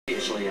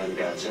Previously on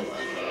Godzilla.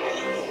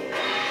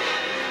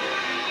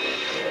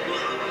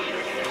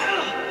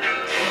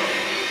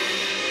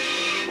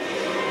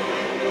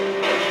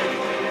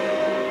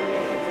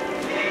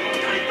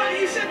 I thought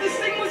you said this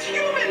thing was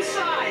human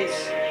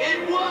size!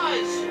 It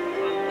was!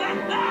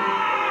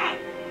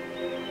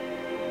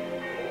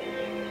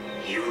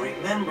 You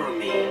remember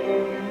me.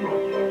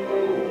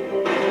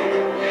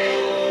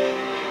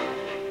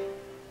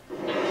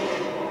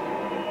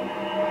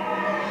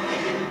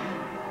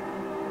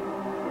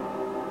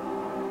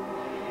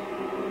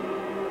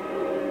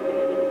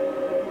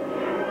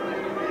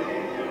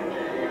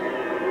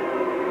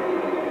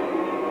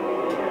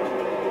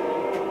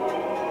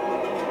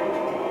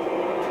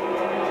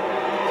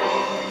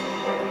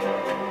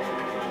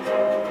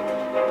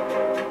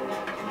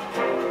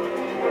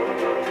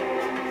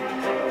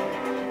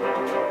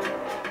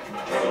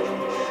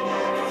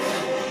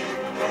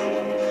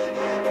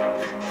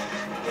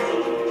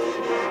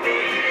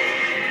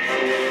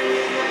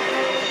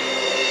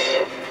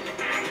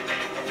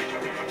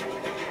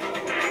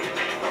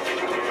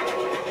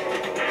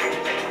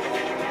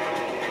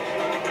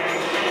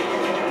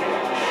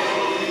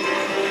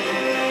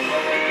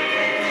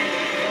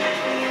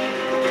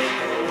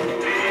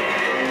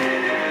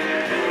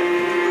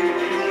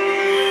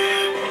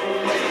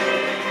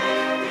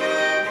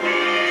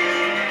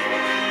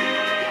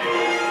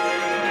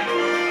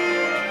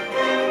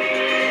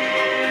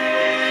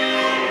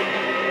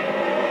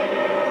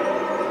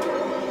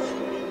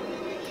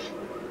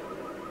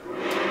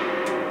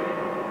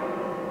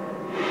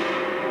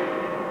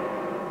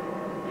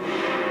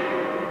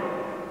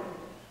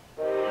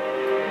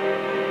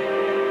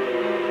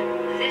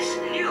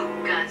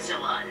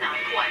 Godzilla, not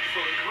quite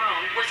fully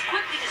grown, was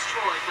quickly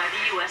destroyed by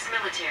the U.S.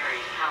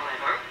 military.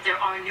 However, there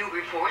are new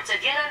reports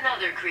of yet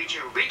another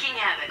creature wreaking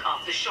havoc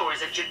off the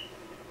shores of Japan.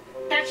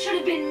 That should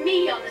have been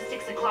me on the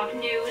 6 o'clock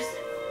news.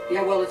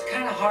 Yeah, well, it's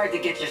kind of hard to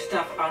get your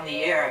stuff on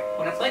the air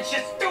when a bunch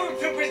of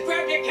stormtroopers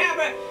grab your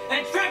camera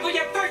and trample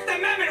your First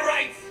Amendment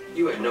rights!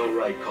 You had no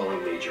right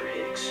calling Major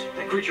Higgs.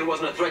 That creature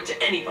wasn't a threat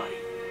to anybody.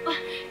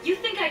 You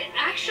think I'd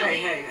actually...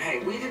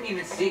 Hey, we didn't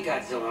even see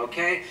Godzilla,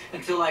 okay?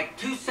 Until like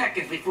 2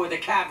 seconds before the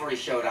cavalry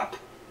showed up.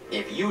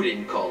 If you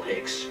didn't call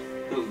Higgs,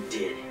 who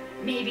did?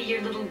 Maybe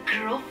your little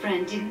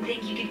girlfriend didn't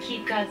think you could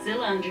keep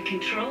Godzilla under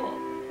control.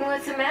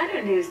 What's the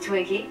matter, News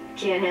Twinkie?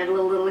 Can't handle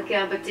a little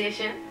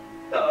competition?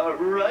 All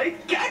right,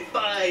 cat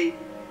fight!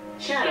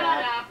 Shut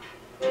up.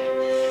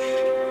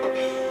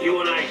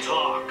 You and I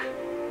talk.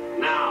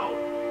 Now.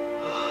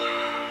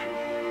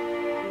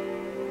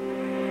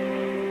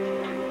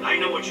 I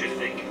know what you're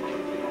thinking.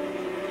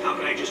 How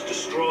can I just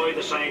destroy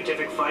the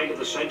scientific find of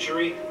the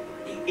century?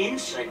 The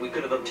insight we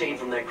could have obtained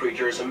from that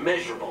creature is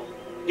immeasurable.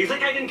 You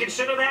think I didn't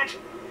consider that?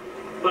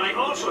 But I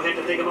also had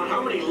to think about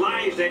how many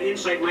lives that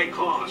insight might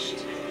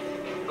cost.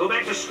 Go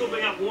back to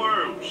scooping up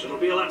worms. It'll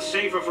be a lot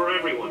safer for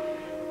everyone.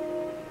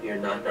 You're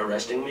not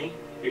arresting me?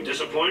 You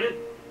disappointed?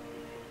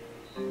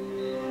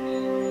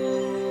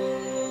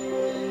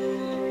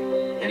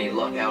 Any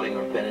luck outing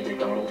or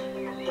Benedict Arnold?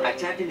 I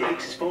tapped into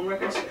Higgs' phone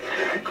records.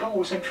 The call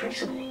was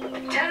untraceable.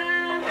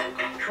 Ta-da!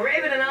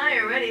 Craven and I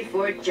are ready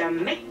for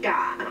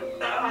Jamaica.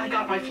 I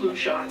got my flu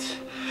shots.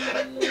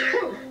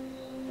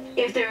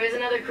 If there is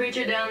another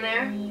creature down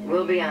there,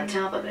 we'll be on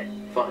top of it.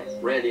 Fine.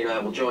 Randy and I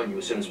will join you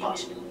as soon as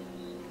possible.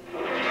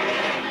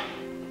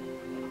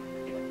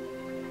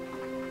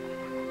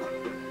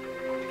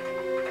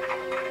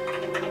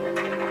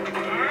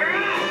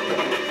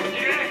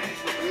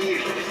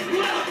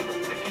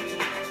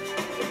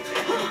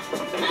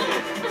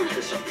 Is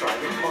this a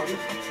private party?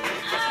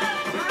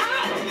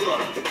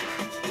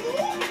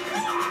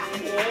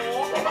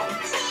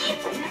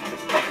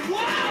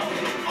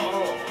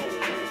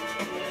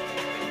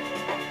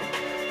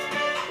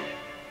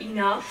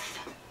 Enough.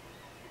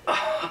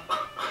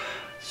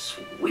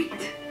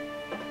 Sweet.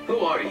 Who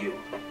are you?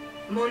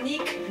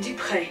 Monique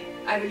Dupré.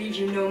 I believe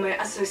you know my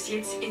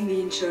associates in the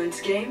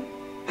insurance game.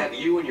 Have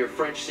you and your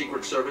French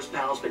Secret Service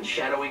pals been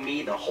shadowing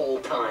me the whole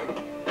time?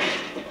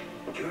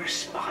 You're a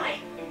spy?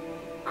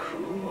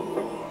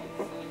 Cool.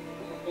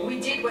 We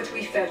did what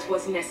we felt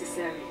was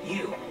necessary.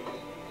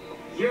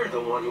 You're the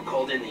one who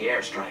called in the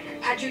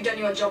airstrike. Had you done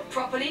your job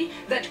properly,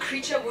 that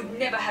creature would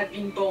never have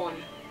been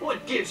born.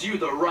 What gives you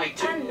the right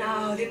to... And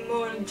now the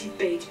moral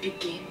debate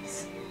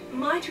begins.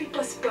 Might we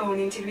postpone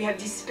until we have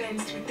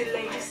dispensed with the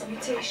latest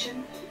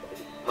mutation?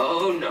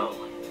 Oh, no.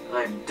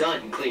 I'm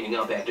done cleaning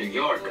up after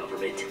your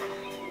government.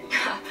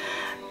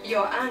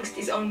 Your angst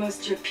is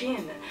almost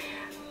European.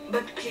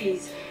 But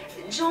please,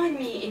 join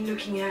me in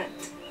looking at,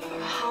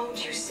 how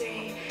do you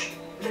say,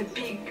 the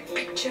big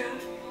picture?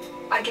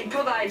 I can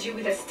provide you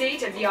with a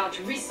state-of-the-art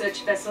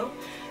research vessel,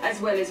 as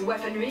well as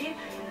weaponry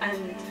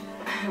and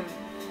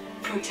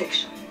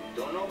protection.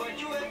 Don't know about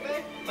you,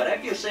 Efe, but I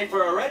feel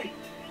safer already.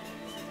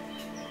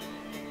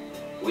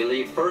 We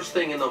leave first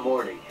thing in the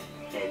morning,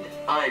 and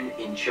I'm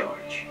in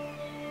charge.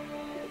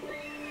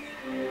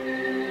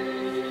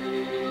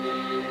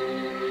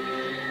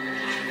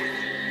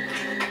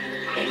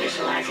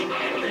 Initializing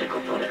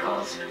analytical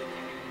protocols.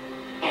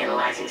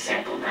 Analyzing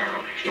sample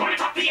now. You want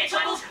to talk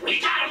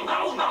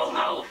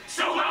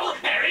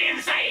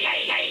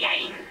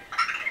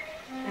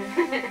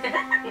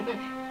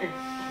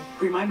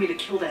remind me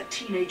to kill that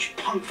teenage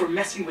punk for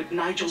messing with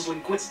Nigel's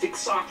linguistic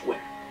software.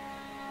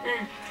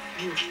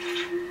 Do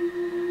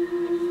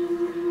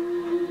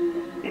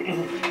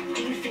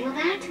you feel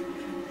that?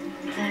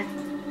 That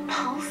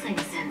pulsing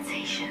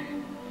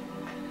sensation.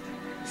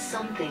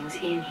 Something's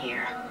in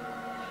here.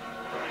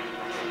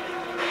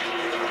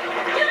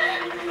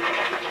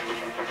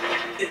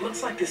 It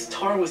looks like this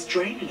tar was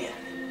draining it.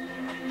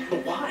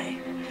 But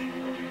why?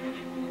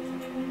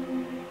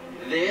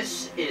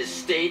 This is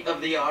state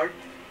of the art.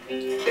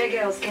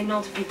 Beggars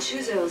cannot be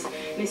choosers,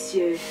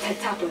 Monsieur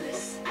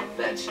Tetapoulos.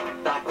 That's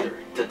Dr.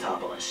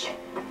 Tatopoulos.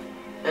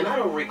 And I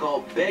don't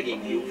recall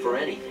begging you for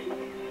anything.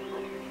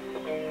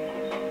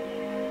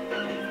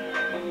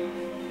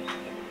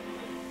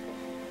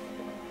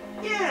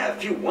 Yeah, a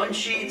few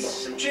one-sheets,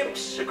 some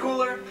chips, a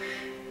cooler,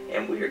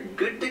 and we're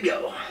good to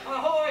go.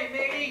 Ahoy,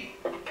 matey!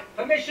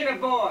 Permission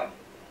aboard.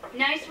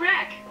 Nice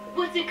wreck.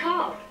 What's it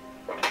called?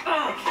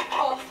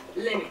 Off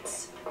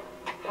limits.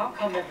 How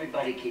come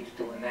everybody keeps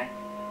doing that?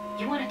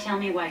 You want to tell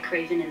me why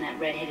Craven and that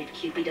red-headed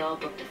Cupid doll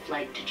booked a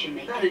flight to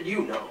Jamaica? How did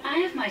you know? I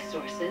have my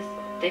sources.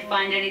 They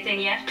find anything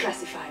yet?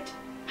 Classified.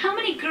 How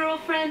many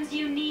girlfriends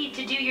you need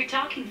to do your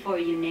talking for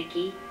you,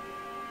 Nikki?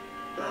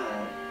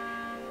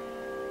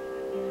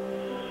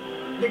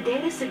 The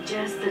data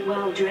suggests that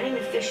while draining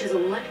the fish's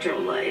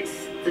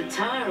electrolytes, the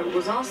tar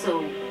was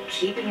also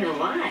keeping it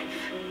alive.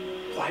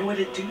 Why would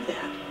it do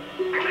that?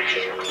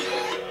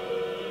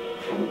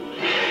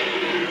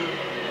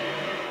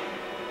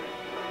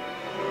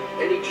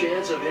 Any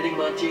chance of hitting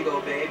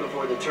Montego Bay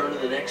before the turn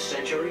of the next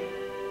century?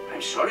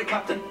 I'm sorry,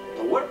 Captain.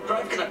 The warp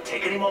drive cannot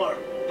take any more.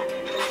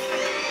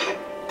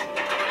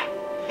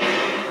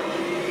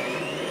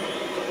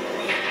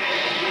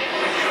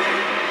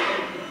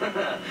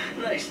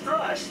 Nice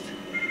thrust.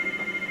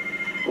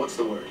 What's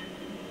the word?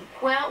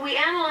 Well, we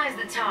analyzed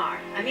the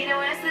tar,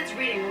 amino acids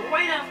reading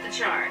right off the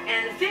chart,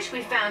 and the fish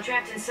we found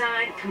trapped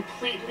inside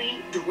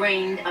completely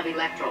drained of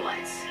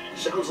electrolytes.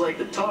 Sounds like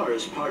the tar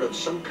is part of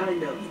some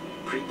kind of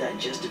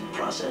pre-digested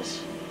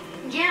process.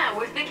 Yeah,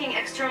 we're thinking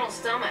external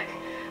stomach.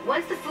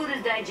 Once the food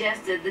is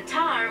digested, the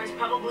tar is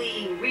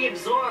probably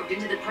reabsorbed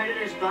into the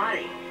predator's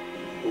body.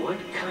 What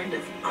kind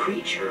of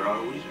creature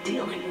are we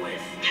dealing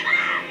with?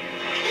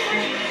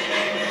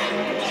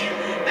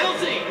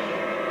 Elsie!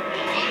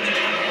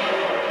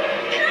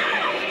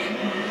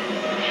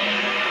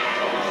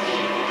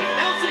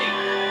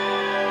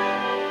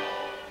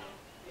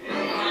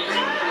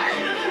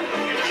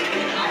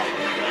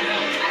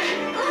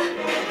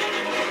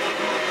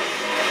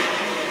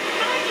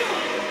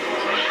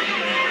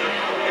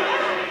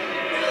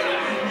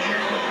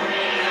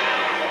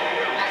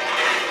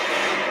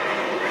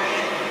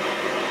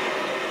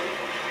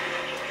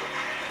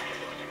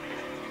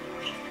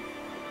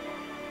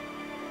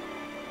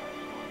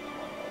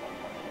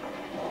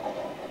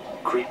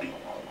 Creepy?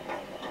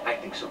 I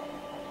think so.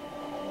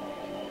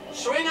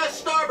 Swing us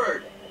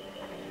starboard!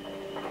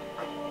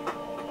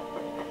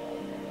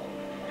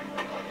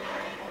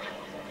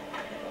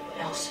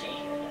 Elsie.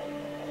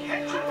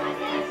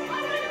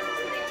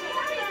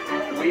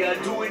 We are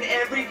doing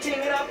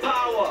everything in our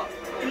power.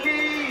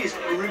 Please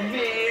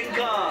remain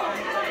calm.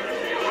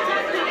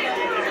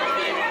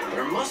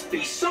 There must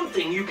be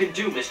something you can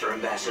do, Mr.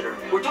 Ambassador.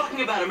 We're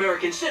talking about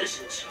American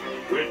citizens.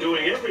 We're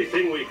doing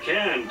everything we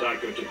can,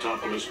 Dr.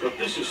 Tatopoulos, but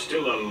this is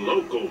still a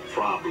local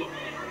problem.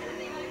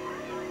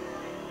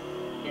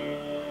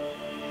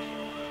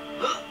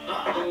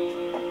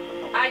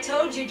 I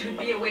told you it would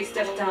be a waste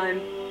of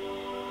time.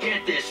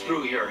 Get this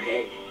through your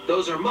head.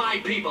 Those are my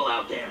people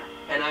out there,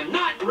 and I'm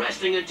not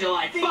resting until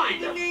I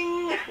find them.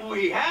 Ding!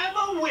 We have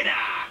a winner!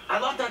 I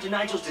locked onto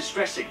Nigel's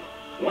distress signal.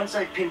 Once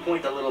I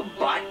pinpoint the little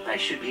bot, I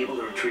should be able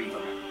to retrieve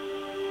him.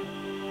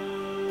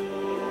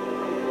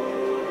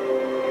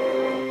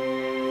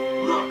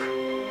 Look!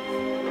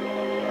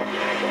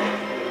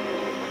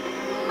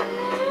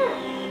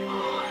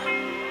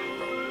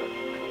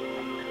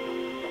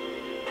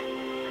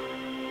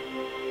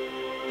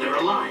 They're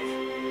alive.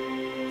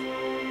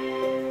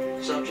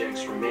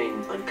 Subjects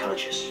remain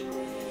unconscious,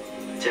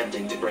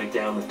 attempting to break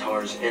down the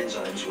tar's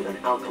enzymes with an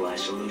alkali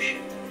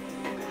solution.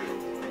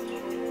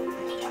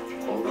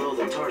 Although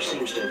the tar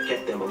seems to have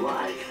kept them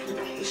alive,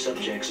 the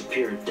subjects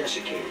appear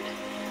desiccated,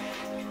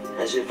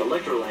 as if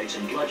electrolytes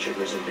and blood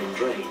sugars have been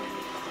drained.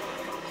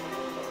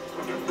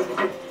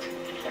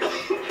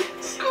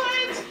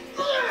 Squid!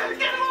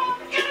 Get him off!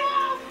 Get him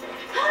off!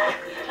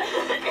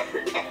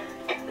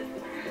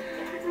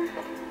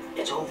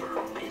 It's over.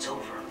 It's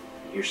over.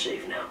 You're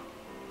safe now.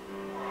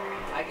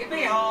 I could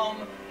be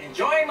home,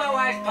 enjoying my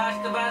wife's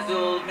pasta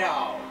bazool.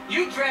 No,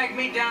 you dragged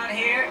me down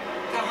here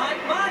to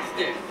hunt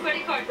monsters.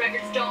 Credit card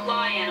records don't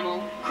lie,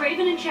 animal.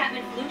 Craven and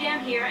Chapman flew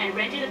down here and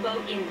rented a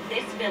boat in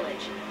this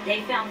village.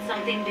 They found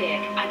something big.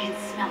 I can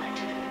smell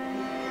it.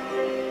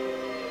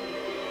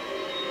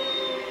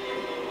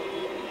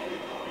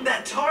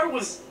 That tar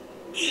was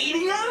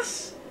eating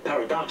us?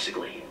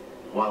 Paradoxically,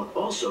 while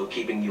also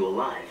keeping you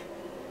alive.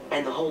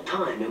 And the whole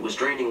time it was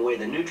draining away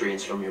the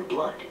nutrients from your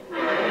blood.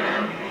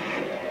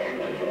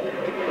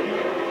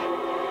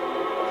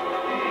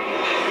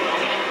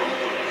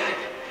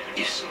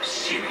 so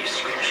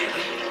serious, Godzilla?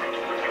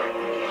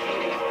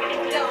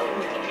 Down.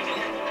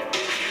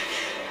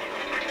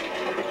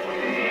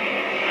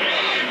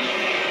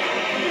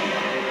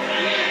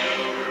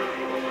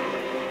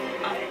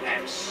 I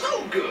am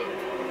so good.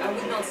 I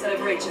would not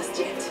celebrate just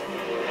yet.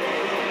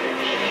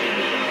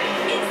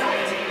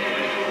 Inside.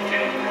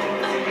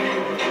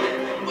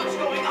 What's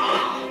going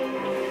on?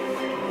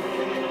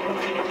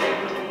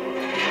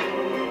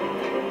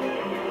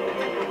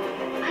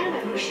 I don't know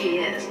who she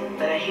is,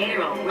 but I hate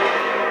her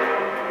already.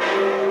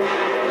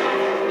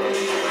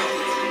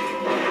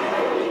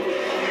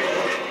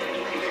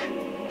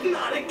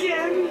 Not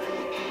again.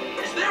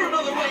 Is there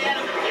another way out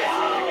of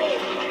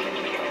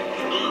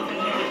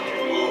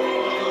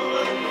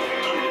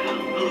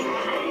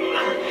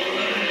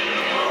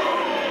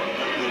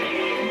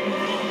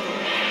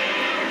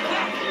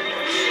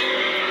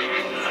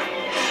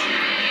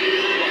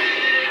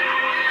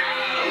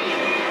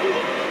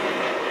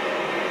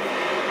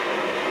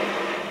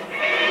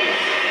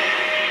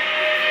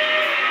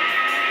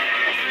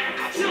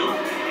Godzilla!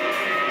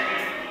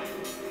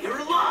 You're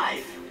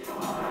alive!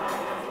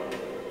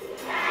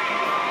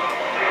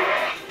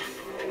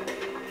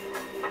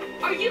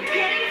 Are you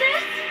getting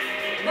this?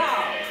 No,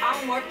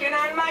 I'm working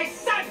on my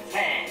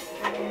suntan.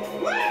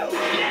 Woo!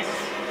 Yes!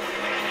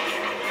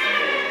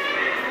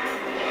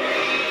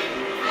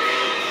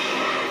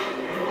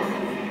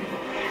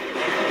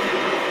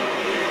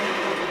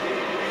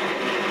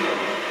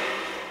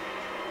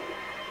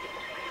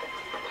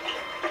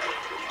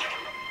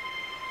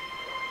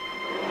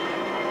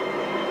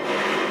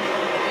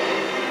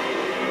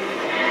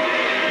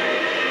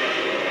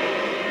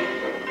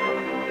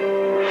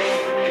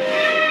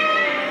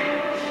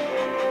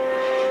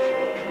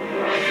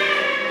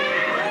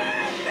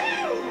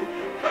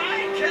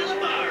 Fried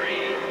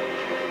calamari!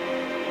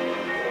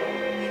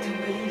 I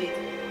don't believe it.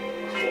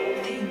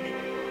 That thing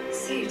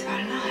saved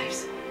our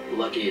lives.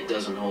 Lucky it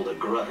doesn't hold a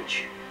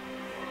grudge.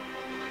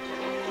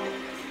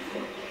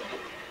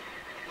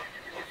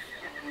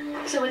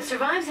 So it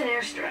survives an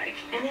airstrike,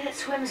 and then it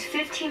swims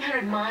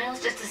 1,500 miles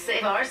just to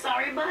save our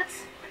sorry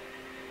butts?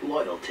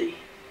 Loyalty.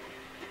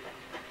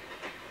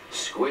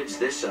 Squids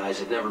this size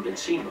have never been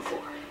seen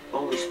before,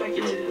 only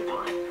speculated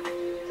upon.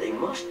 They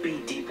must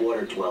be deep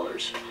water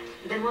dwellers.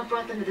 Then what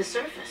brought them to the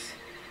surface?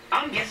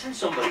 I'm guessing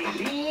somebody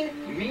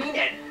lean, mean,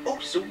 and oh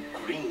so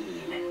green.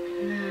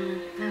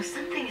 No,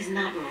 something is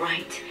not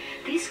right.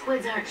 These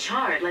squids aren't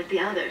charred like the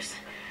others.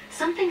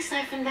 Something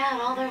siphoned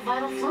out all their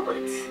vital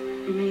fluids.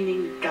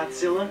 Meaning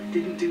Godzilla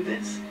didn't do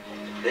this?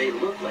 They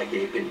look like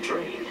they've been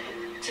trained.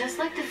 Just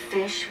like the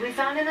fish we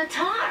found in the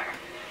tar.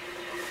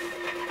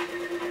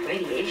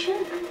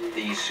 Radiation?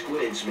 These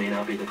squids may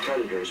not be the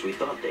predators we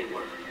thought they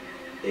were.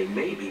 They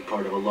may be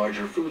part of a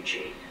larger food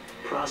chain,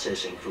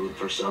 processing food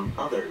for some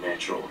other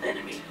natural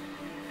enemy.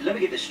 Let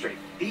me get this straight.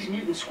 These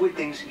mutant squid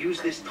things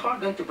use this tar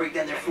gun to break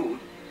down their food,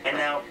 and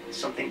now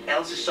something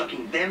else is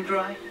sucking them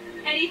dry?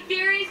 Any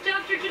theories,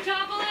 Dr.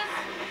 Totopoulos?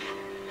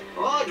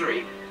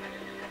 Audrey!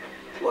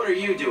 What are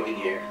you doing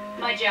here?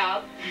 My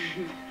job.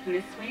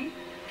 Miss me?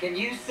 Can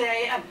you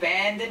say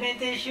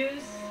abandonment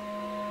issues?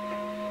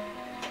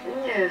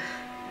 Ugh.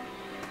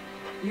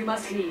 You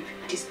must leave.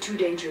 It is too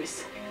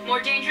dangerous.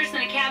 More dangerous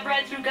than a cab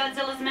ride through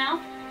Godzilla's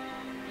mouth?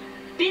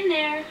 Been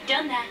there,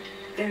 done that.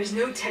 There is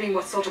no telling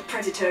what sort of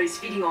predator is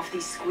feeding off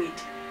these squid.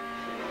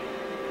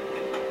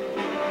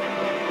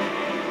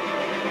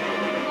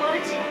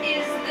 What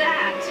is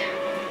that?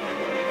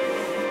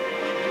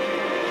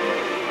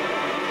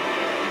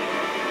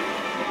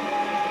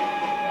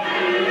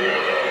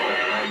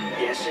 I'm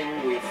guessing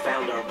we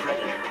found our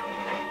predator.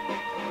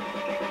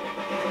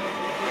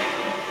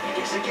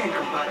 Guess again,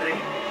 compadre.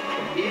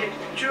 It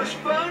just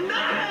found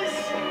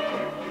us!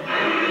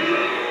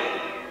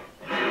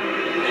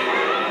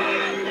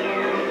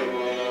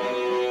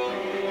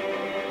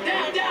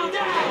 Down, down,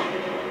 down!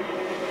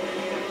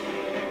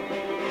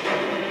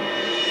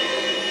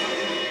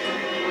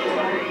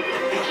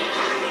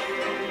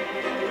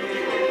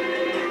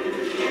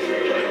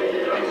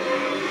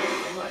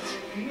 What's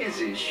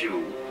his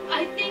issue?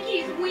 I think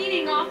he's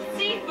weaning off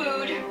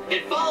seafood.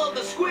 It followed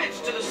the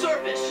squids to the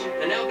surface,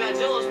 and now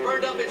Godzilla's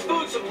burned up its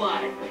food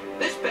supply.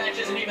 This batch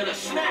isn't even a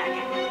snack.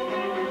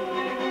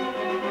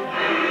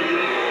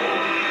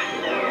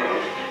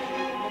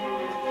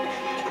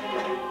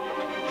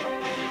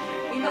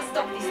 We must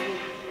stop this thing.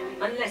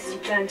 Unless you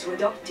plan to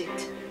adopt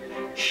it.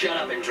 Shut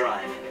up and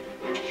drive.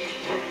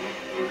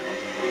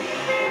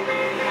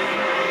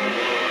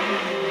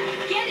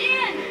 Get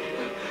in!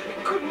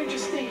 Couldn't we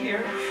just stay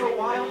here for a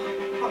while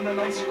on the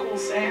nice cool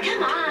sand?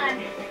 Come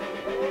on!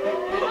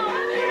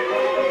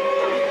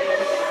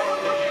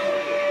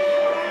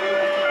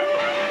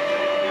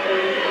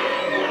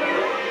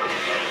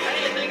 How do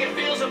you think it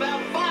feels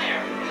about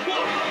fire?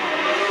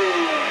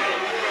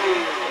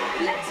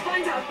 Let's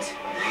find out.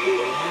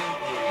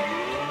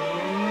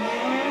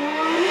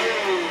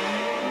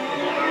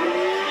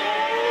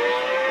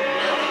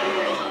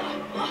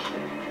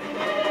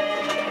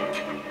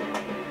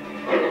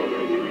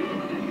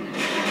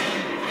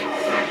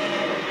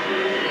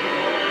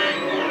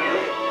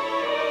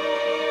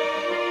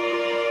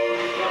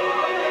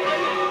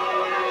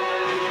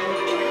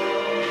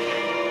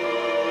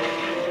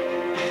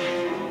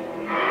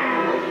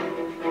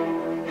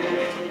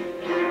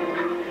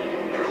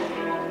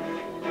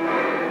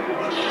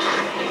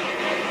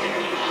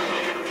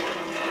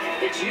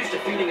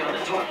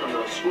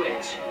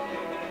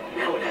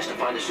 has to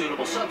find a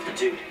suitable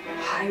substitute.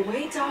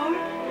 Highway tower?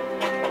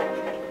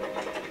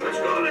 Let's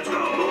go, let's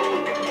go,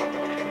 move!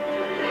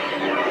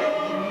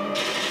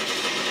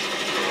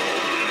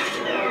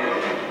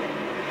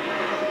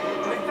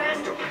 Drive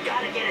faster, we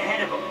gotta get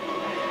ahead of them.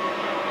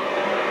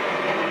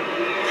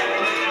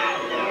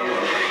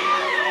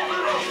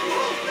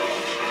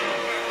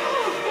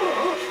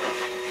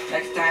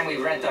 Next time we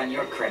rent on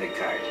your credit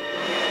card.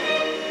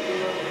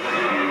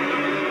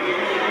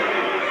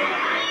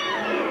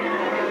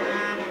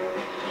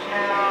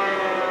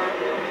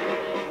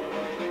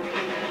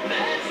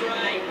 That's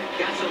right.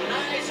 Got some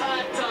nice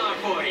hot tar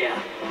for you.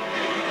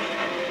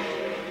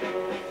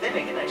 They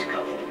make a nice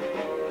couple.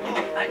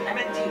 Oh, I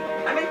meant team.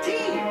 I meant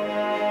team!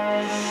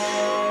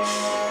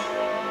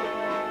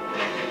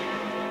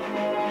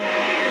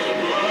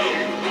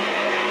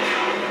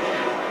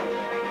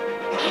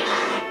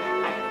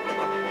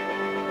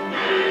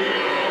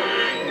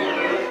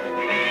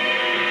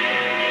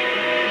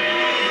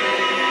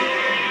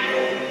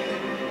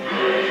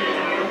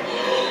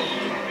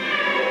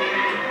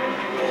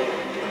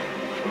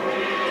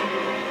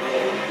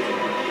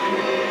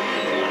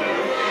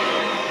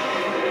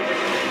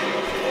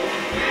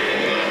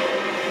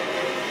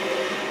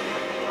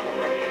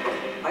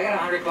 I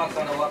got $100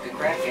 on the walking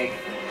crab cake.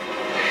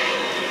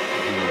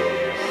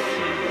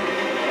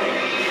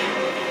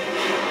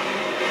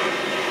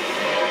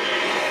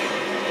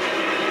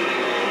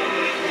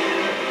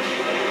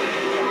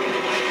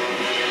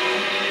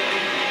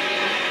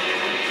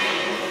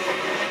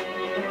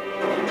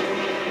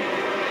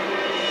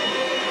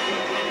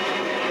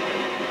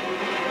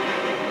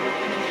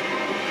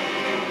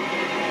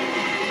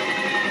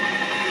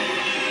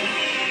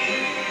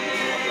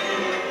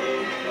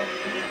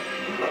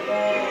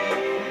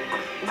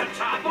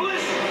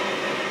 Topolis?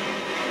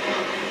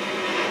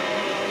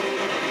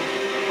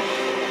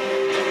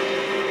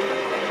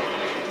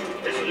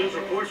 Guess the news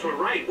reports were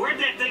right. Where'd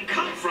that thing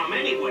come from,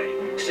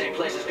 anyway? Same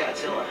place as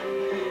Godzilla.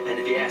 And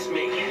if you ask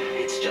me,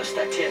 it's just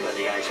the tip of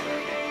the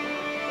iceberg.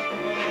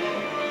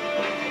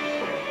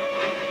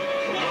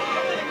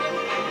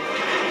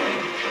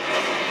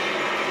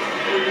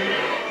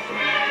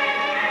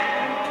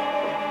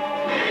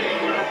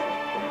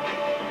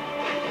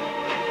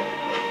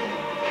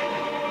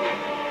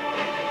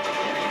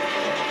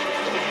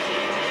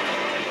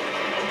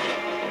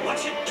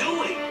 What's it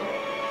doing?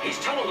 He's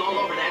tunneled all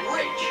over that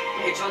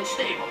ridge. It's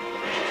unstable.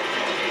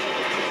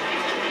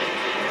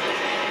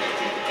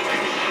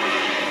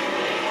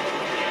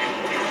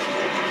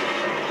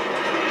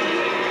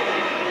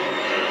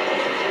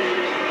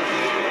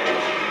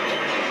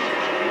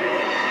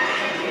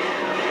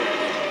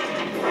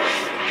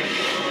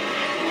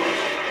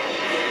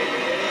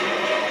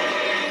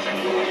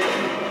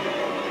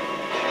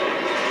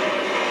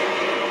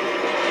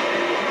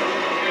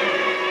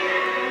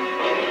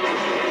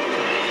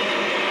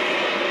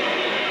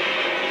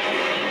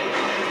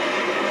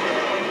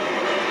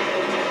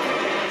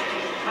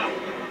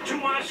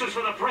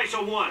 For the price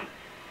of one.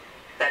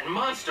 That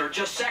monster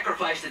just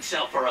sacrificed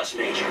itself for us,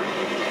 Major.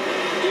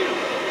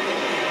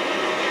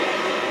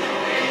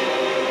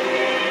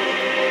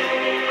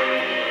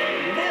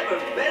 Never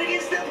bet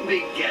against the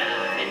big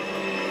guy.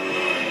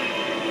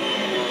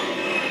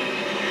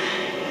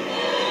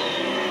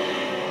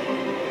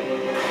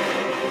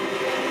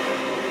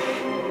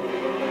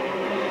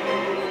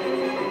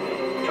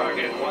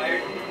 Target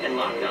acquired and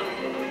locked on.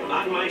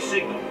 On my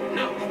signal.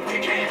 No,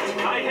 you can't.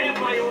 I have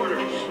my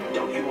orders.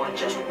 Don't you want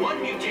just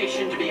one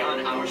mutation to be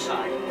on our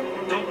side?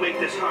 Don't make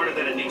this harder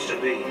than it needs to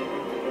be.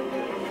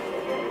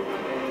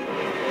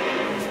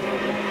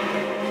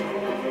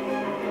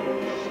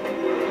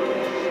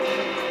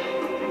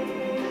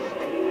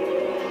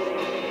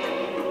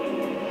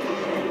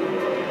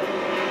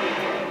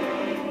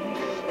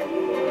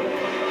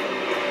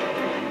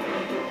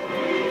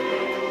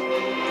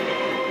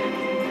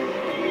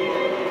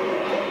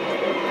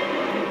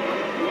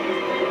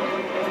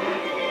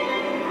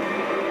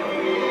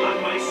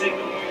 On my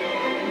signal.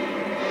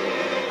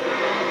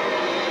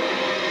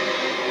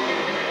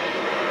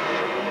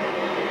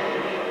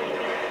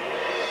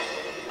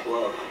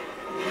 Whoa.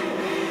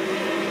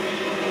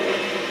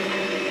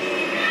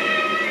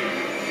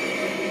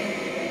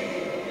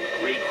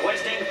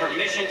 Requesting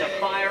permission to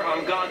fire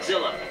on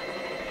Godzilla.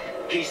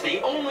 He's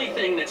the only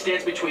thing that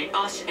stands between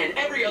us and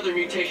every other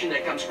mutation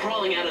that comes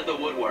crawling out of the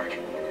woodwork.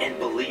 And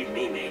believe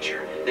me,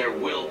 Major, there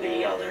will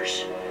be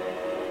others.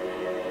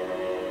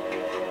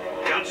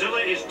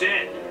 Godzilla is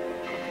dead.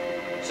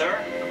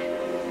 Sir?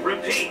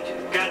 Repeat,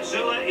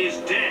 Godzilla is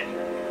dead.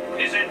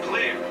 Is that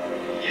clear?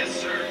 Yes,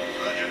 sir.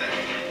 Roger that.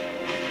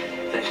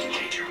 Thank you,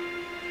 Major.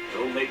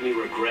 Don't make me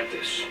regret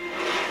this.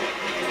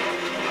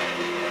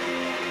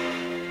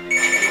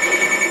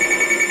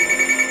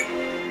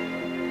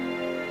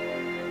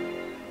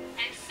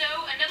 And so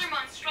another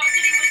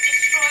monstrosity was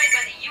destroyed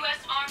by the U.S.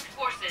 Armed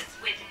Forces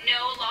with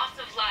no loss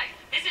of life.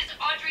 This is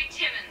Audrey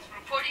Timmons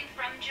reporting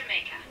from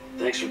Jamaica.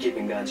 Thanks for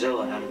keeping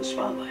Godzilla out of the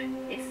spotlight.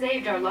 It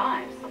saved our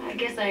lives. I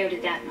guess I owed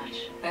it that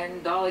much.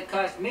 And all it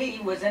cost me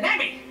was an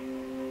Emmy.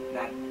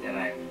 Not that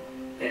I'm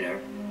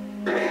bitter.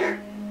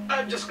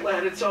 I'm just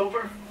glad it's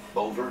over.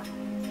 Over?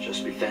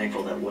 Just be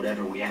thankful that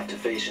whatever we have to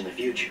face in the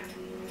future,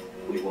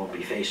 we won't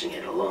be facing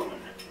it alone.